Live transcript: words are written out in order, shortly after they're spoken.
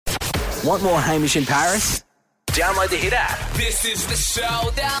Want more Hamish in Paris? Download the Hit app. This is the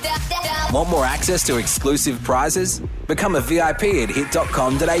showdown. Want more access to exclusive prizes? Become a VIP at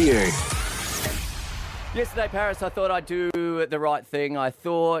hit.com.au. Yesterday, Paris, I thought I'd do the right thing. I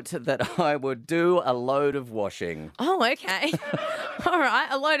thought that I would do a load of washing. Oh, okay. All right,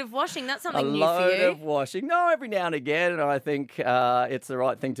 a load of washing. That's something new for you. A load of washing. No, every now and again, and I think it's the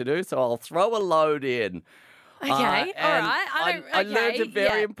right thing to do, so I'll throw a load in. Okay, all right. I learned a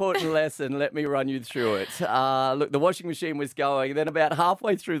very important lesson. Let me run you through it. Look, the washing machine was going, then about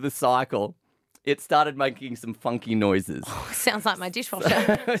halfway through the cycle, it started making some funky noises. Sounds like my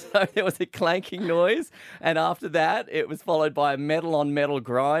dishwasher. So there was a clanking noise, and after that, it was followed by a metal-on-metal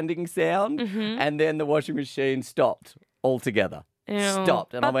grinding sound, and then the washing machine stopped altogether. Ew.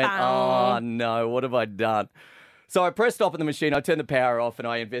 Stopped, and I went, oh, no, what have I done? So I pressed stop on the machine, I turned the power off, and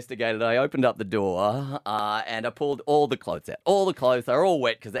I investigated. I opened up the door, and I pulled all the clothes out. All the clothes, they were all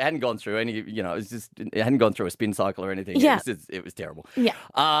wet because it hadn't gone through any, it hadn't gone through a spin cycle or anything. Yeah. It was terrible. Yeah.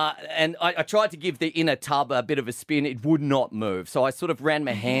 And I tried to give the inner tub a bit of a spin. It would not move. So I sort of ran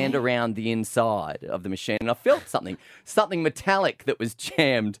my hand around the inside of the machine, and I felt something metallic that was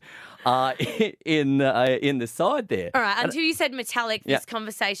jammed in the side there. All right, until you said metallic, this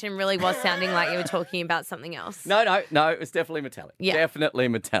conversation really was sounding like you were talking about something else. No, it was definitely metallic. Yeah. Definitely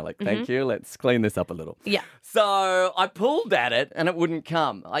metallic. Thank you. Let's clean this up a little. Yeah. So I pulled at it and it wouldn't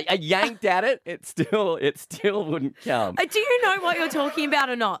come. I yanked at it. It still wouldn't come. Do you know what you're talking about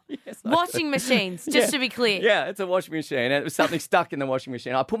or not? Yes, I Washing machines, just to be clear. Yeah, it's a washing machine. And it was something stuck in the washing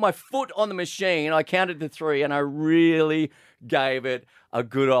machine. I put my foot on the machine. I counted to 3 and I really gave it a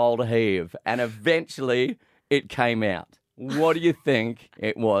good old heave. And eventually it came out. What do you think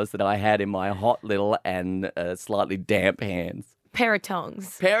it was that I had in my hot little and slightly damp hands? Pair of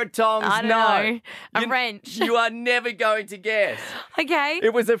tongs. Pair of tongs, I don't know. A wrench. You are never going to guess. Okay.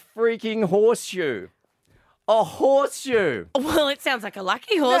 It was a freaking horseshoe. A horseshoe. Well, it sounds like a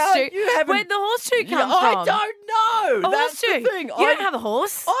lucky horseshoe. No, you haven't. Where'd the horseshoe come from? I don't know. A That's horseshoe. the thing. You don't have a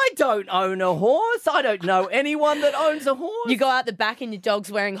horse. I don't own a horse. I don't know anyone that owns a horse. You go out the back and your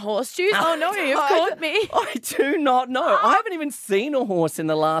dog's wearing horseshoes? Oh, no, you've caught me. I do not know. I haven't even seen a horse in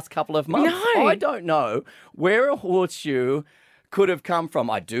the last couple of months. No. I don't know where a horseshoe could have come from.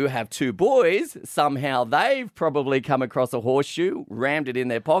 I do have 2 boys. Somehow they've probably come across a horseshoe, rammed it in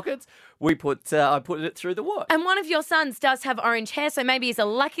their pockets. I put it through the wash. And one of your sons does have orange hair, so maybe he's a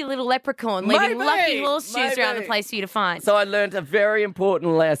lucky little leprechaun leaving lucky horseshoes around the place for you to find. So I learned a very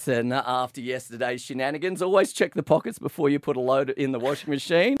important lesson after yesterday's shenanigans. Always check the pockets before you put a load in the washing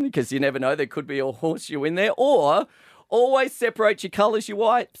machine, because you never know, there could be a horseshoe in there. Or always separate your colours, your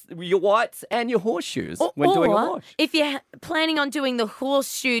whites and your horseshoes when doing a wash. If you're planning on doing the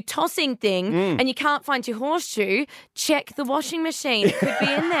horseshoe tossing thing and you can't find your horseshoe, check the washing machine. It could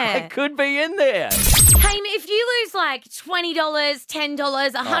be in there. It could be in there. Hey, if you lose like $20, $10,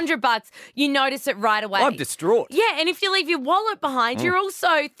 $100, you notice it right away. I'm distraught. Yeah, and if you leave your wallet behind, you're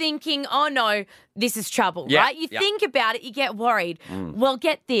also thinking, oh no, this is trouble, right? You think about it, you get worried. Well,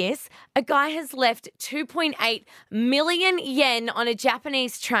 get this. A guy has left 2.8 million yen on a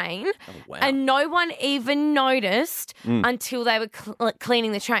Japanese train, and no one even noticed until they were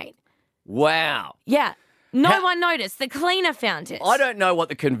cleaning the train. Wow. Yeah. No one noticed. The cleaner found it. I don't know what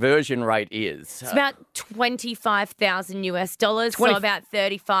the conversion rate is. It's about 25,000 US dollars, so about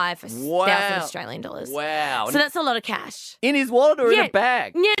 35,000 Australian dollars. Wow. So that's a lot of cash. In his wallet or in a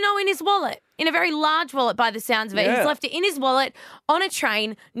bag? Yeah, no, in his wallet. In a very large wallet by the sounds of it. Yeah. He's left it in his wallet on a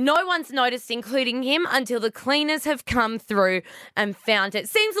train. No one's noticed, including him, until the cleaners have come through and found it.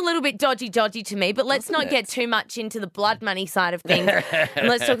 Seems a little bit dodgy to me, but let's not get too much into the blood money side of things. And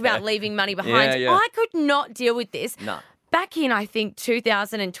let's talk about leaving money behind. Yeah. I could not deal with this. No. Back in, I think,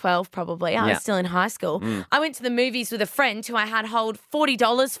 2012 probably, I was still in high school. I went to the movies with a friend who I had hold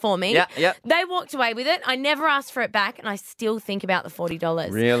 $40 for me. Yeah. They walked away with it. I never asked for it back, and I still think about the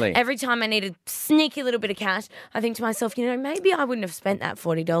 $40. Really? Every time I need a sneaky little bit of cash, I think to myself, maybe I wouldn't have spent that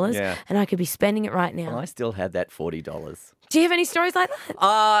 $40 and I could be spending it right now. Well, I still had that $40. Do you have any stories like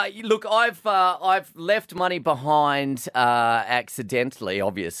that? Look, I've left money behind accidentally.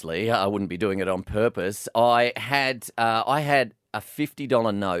 Obviously, I wouldn't be doing it on purpose. I had a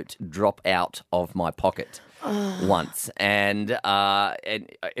 $50 note drop out of my pocket once, and I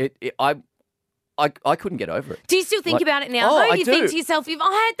couldn't get over it. Do you still think about it now? I you do. think to yourself, if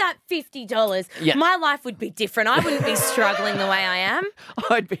I had that $50, my life would be different. I wouldn't be struggling the way I am.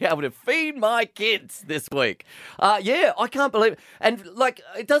 I'd be able to feed my kids this week. I can't believe it. And,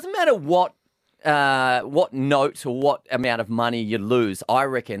 it doesn't matter what note or what amount of money you lose. I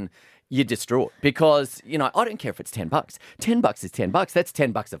reckon you're distraught because, I don't care if it's $10. $10 is $10. That's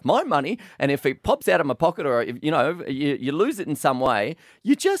 $10 of my money. And if it pops out of my pocket or, you lose it in some way,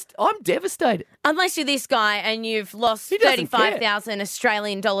 I'm devastated. Unless you're this guy and you've lost 35,000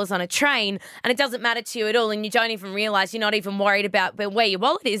 Australian dollars on a train and it doesn't matter to you at all and you don't even realise, you're not even worried about where your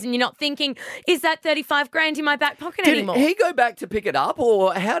wallet is and you're not thinking, is that 35 grand in my back pocket anymore? Did he go back to pick it up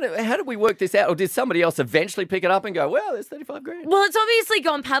or how did we work this out? Or did somebody else eventually pick it up and go, well, there's 35 grand? Well, it's obviously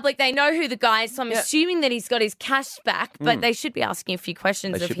gone public. They know who the guy is, so I'm assuming that he's got his cash back, but they should be asking a few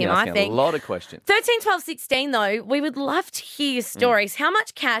questions of him, I think. A lot of questions. 13, 12, 16, though, we would love to hear your stories. How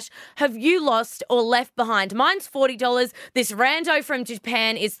much cash have you lost or left behind? Mine's $40. This rando from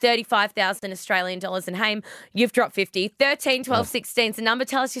Japan is 35,000 Australian dollars. And Haim, you've dropped 50. 13, 12, 16 is the number.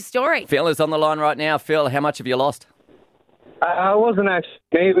 Tell us your story. Phil is on the line right now. Phil, how much have you lost? I wasn't actually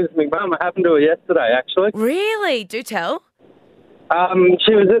me. It was my mum. It happened to her yesterday, actually. Really? Do tell.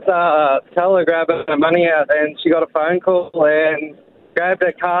 She was at the teller grabbing her money out and she got a phone call and grabbed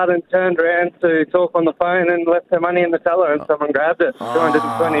her card and turned around to talk on the phone and left her money in the teller and someone grabbed it.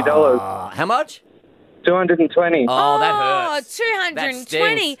 $220. How much? $220. Oh, that hurts.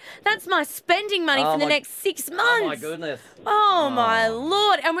 $220. That's my spending money for the next 6 months. Oh, my goodness. Oh, my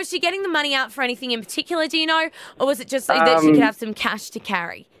Lord. And was she getting the money out for anything in particular, do you know? Or was it just so that she could have some cash to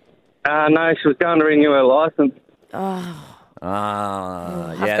carry? No, she was going to renew her licence.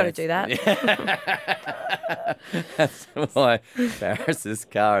 I've got to do that. That's why Paris's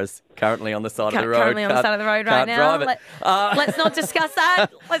car is currently on the side of the road. Currently on the side of the road right now. Let's not discuss that.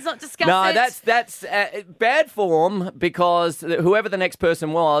 Let's not discuss it. No, that's bad form because whoever the next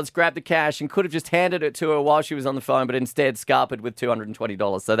person was grabbed the cash and could have just handed it to her while she was on the phone, but instead scarpered with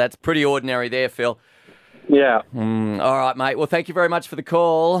 $220. So that's pretty ordinary there, Phil. Yeah. All right, mate. Well, thank you very much for the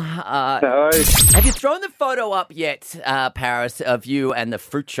call. No. Have you thrown the photo up yet, Paris, of you and the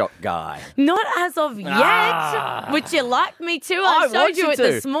Fruchoc guy? Not as of yet. Would you like me to? I showed you it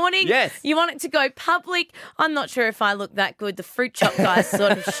this morning. Yes. You want it to go public? I'm not sure if I look that good. The Fruchoc guy's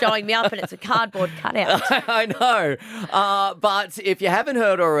sort of showing me up and it's a cardboard cutout. I know. But if you haven't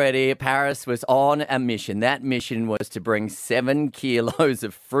heard already, Paris was on a mission. That mission was to bring 7 kilos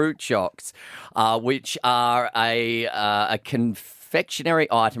of Fruchocs, which are a confectionery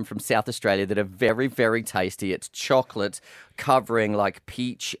item from South Australia that are very, very tasty. It's chocolate covering like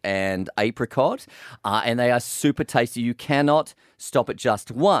peach and apricot, and they are super tasty. You cannot stop at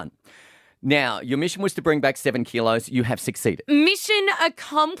just one. Now, your mission was to bring back 7 kilos. You have succeeded. Mission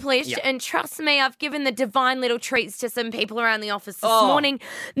accomplished. Yep. And trust me, I've given the divine little treats to some people around the office this morning.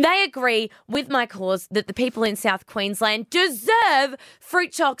 They agree with my cause that the people in South Queensland deserve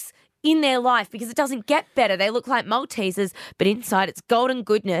Fruchocs in their life because it doesn't get better. They look like Maltesers, but inside it's golden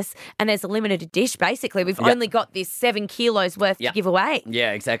goodness and there's a limited dish, basically. We've only got this 7 kilos worth to give away.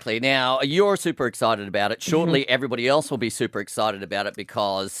 Yeah, exactly. Now, you're super excited about it. Shortly, everybody else will be super excited about it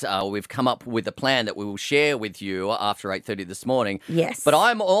because we've come up with a plan that we will share with you after 8:30 this morning. Yes. But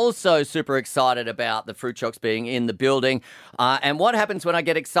I'm also super excited about the Fruchocs being in the building. And what happens when I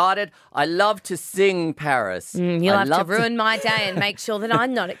get excited? I love to sing, Paris. You'll have to ruin my day and make sure that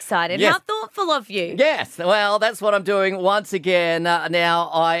I'm not excited. Yes. How thoughtful of you. Yes, well, that's what I'm doing once again. Now,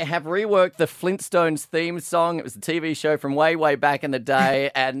 I have reworked the Flintstones theme song. It was a TV show from way, way back in the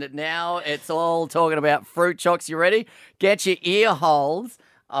day, and now it's all talking about Fruchocs. You ready? Get your ear holes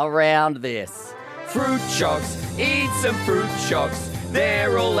around this. Fruchocs, eat some Fruchocs.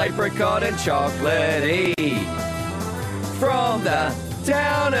 They're all apricot and chocolatey. From the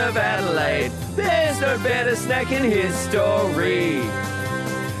town of Adelaide, there's no better snack in history.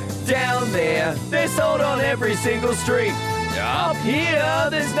 Down there, they're sold on every single street. Up here,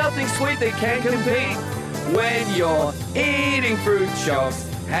 there's nothing sweet that can compete. When you're eating Fruchocs,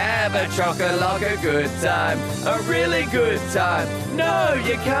 have a chocolate good time, a really good time. No,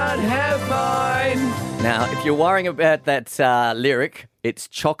 you can't have mine. Now, if you're worrying about that lyric, it's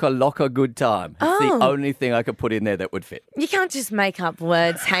chocolate good time. It's the only thing I could put in there that would fit. You can't just make up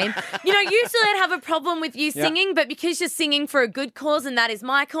words, Haim. You know, usually I'd have a problem with you singing, but because you're singing for a good cause and that is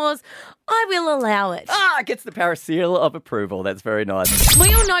my cause, I will allow it. It gets the Paris seal of approval. That's very nice.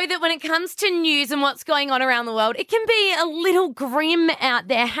 We all know that when it comes to news and what's going on around the world, it can be a little grim out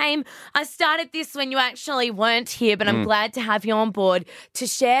there. Haim, I started this when you actually weren't here, but I'm glad to have you on board to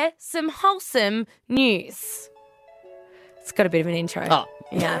share some wholesome news. It's got a bit of an intro.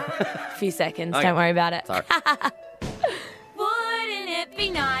 Yeah, a few seconds. Okay. Don't worry about it. Sorry. Wouldn't it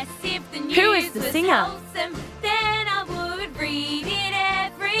be nice if the news Who is the was singer? wholesome? Then I would read it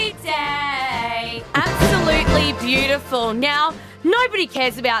every day. Absolutely beautiful. Now, Nobody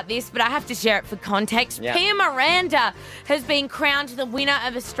cares about this, but I have to share it for context. Yeah. Pia Miranda has been crowned the winner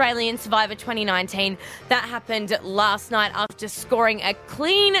of Australian Survivor 2019. That happened last night after scoring a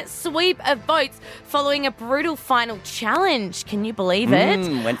clean sweep of votes following a brutal final challenge. Can you believe it?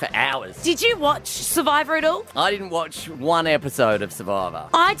 Went for hours. Did you watch Survivor at all? I didn't watch one episode of Survivor.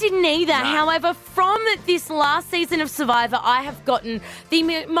 I didn't either. No. However, from this last season of Survivor, I have gotten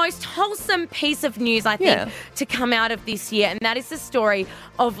the most wholesome piece of news, I think, to come out of this year, and that is the story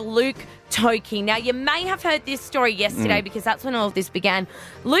of Luke Toki. Now, you may have heard this story yesterday because that's when all of this began.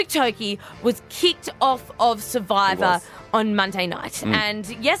 Luke Toki was kicked off of Survivor on Monday night. And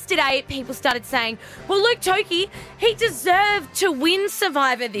yesterday, people started saying, well, Luke Toki, he deserved to win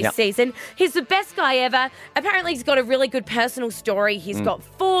Survivor this season. He's the best guy ever. Apparently, he's got a really good personal story. He's got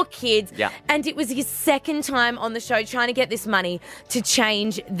 4 kids. And it was his second time on the show trying to get this money to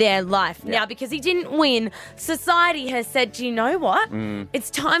change their life. Now, because he didn't win, society has said, do you know what? It's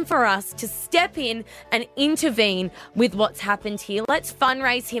time for us to step in and intervene with what's happened here. Let's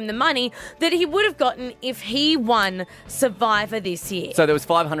fundraise him the money that he would have gotten if he won Survivor this year. So there was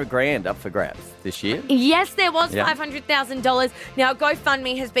 $500,000 up for grabs this year? Yes, there was $500,000. Now,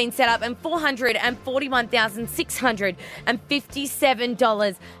 GoFundMe has been set up and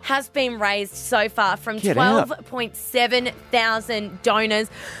 $441,657 has been raised so far from 12.7 thousand donors.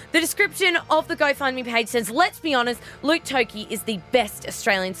 The description of the GoFundMe page says, let's be honest, Luke Toki is the best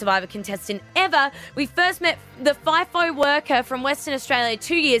Australian Survivor contestant ever. We first met the FIFO worker from Western Australia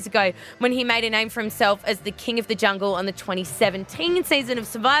 2 years ago when he made a name for himself as the King of the Jungle on the 2017 season of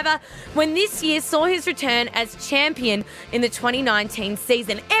Survivor, when this year saw his return as champion in the 2019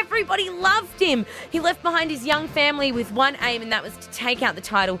 season. Everybody loved him. He left behind his young family with one aim, and that was to take out the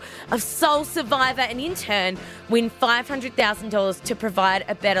title of sole survivor and in turn win $500,000 to provide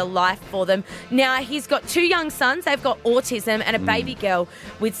a better life for them. Now, he's got 2 young sons. They've got autism and a baby girl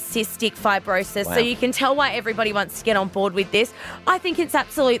with cystic fibrosis. So you can tell why everybody wants to get on board with this. I think it's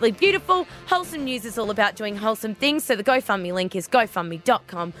absolutely beautiful. Wholesome News is all about doing wholesome things. So the GoFundMe link is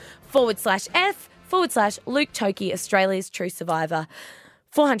gofundme.com/F/Luke Toki, Australia's true survivor.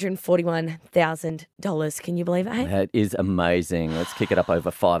 $441,000. Can you believe it, hey? That is amazing. Let's kick it up over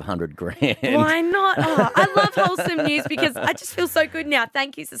 $500,000. Why not? Oh, I love wholesome news because I just feel so good now.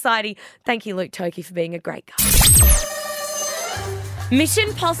 Thank you, society. Thank you, Luke Toki, for being a great guy.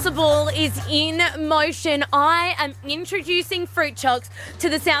 Mission Possible is in motion. I am introducing Fruchocs to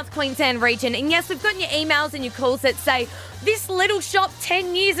the South Queensland region. And yes, we've gotten your emails and your calls that say, this little shop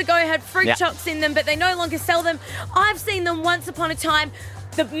 10 years ago had Fruchocs in them, but they no longer sell them. I've seen them once upon a time.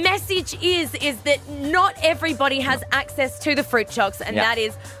 The message is that not everybody has access to the Fruchocs, and that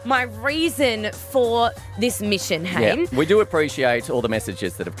is my reason for this mission, hey? Yeah. We do appreciate all the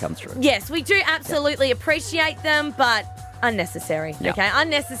messages that have come through. Yes, we do absolutely appreciate them, but unnecessary, okay?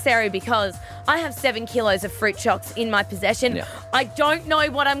 Unnecessary because I have 7 kilos of Fruchocs in my possession. I don't know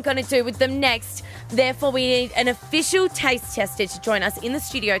what I'm going to do with them next. Therefore, we need an official taste tester to join us in the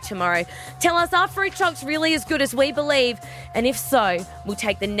studio tomorrow. Tell us, are Fruchocs really as good as we believe? And if so, we'll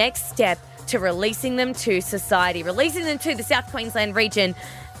take the next step to releasing them to society, releasing them to the South Queensland region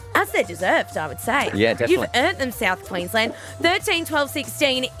as they're deserved, I would say. Yeah, definitely. You've earned them, South Queensland. 13 12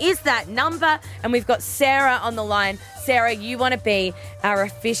 16 is that number, and we've got Sarah on the line. Sarah, you want to be our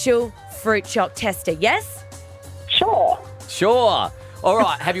official Fruchoc tester, yes? Sure. Sure. All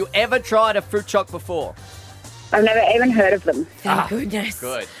right. Have you ever tried a Fruchoc before? I've never even heard of them. Thank goodness.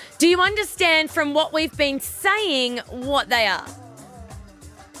 Good. Do you understand from what we've been saying what they are?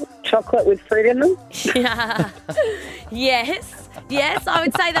 Chocolate with fruit in them? Yes, I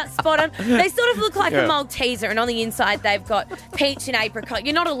would say that's spot on. They sort of look like a Malteser, and on the inside they've got peach and apricot.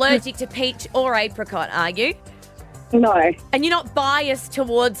 You're not allergic to peach or apricot, are you? No. And you're not biased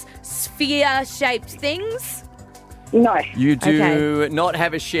towards sphere-shaped things? No. You do not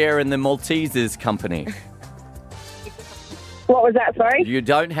have a share in the Maltesers company. What was that, sorry? You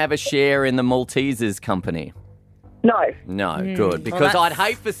don't have a share in the Maltesers company. No. No, good. Because I'd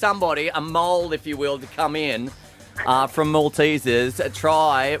hate for somebody, a mole, if you will, to come in from Maltesers,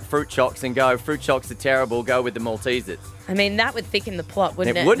 try Fruchocs and go, Fruchocs are terrible, go with the Maltesers. I mean, that would thicken the plot,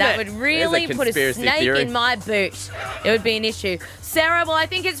 wouldn't it? Wouldn't that it? would really put a snake in my boot. It would be an issue. Sarah, well, I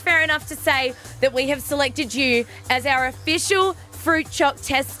think it's fair enough to say that we have selected you as our official Fruchoc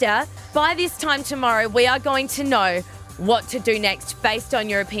tester. By this time tomorrow, we are going to know what to do next based on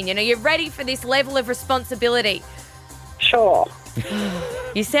your opinion. Are you ready for this level of responsibility? Sure.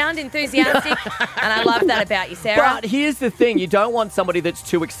 You sound enthusiastic, and I love that about you, Sarah. But here's the thing. You don't want somebody that's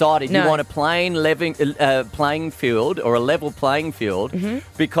too excited. No. You want a plain playing field or a level playing field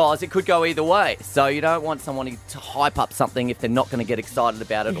because it could go either way. So you don't want someone to hype up something if they're not going to get excited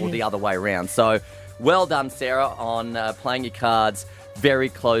about it or the other way around. So well done, Sarah, on playing your cards very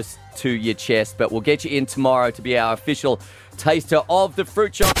close to your chest. But we'll get you in tomorrow to be our official taster of the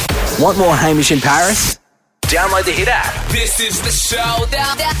Fruchocs. Want more Hamish in Paris? Download the Hit app. This is the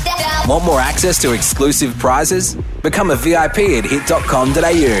showdown. Want more access to exclusive prizes? Become a VIP at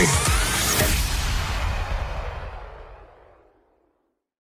hit.com.au.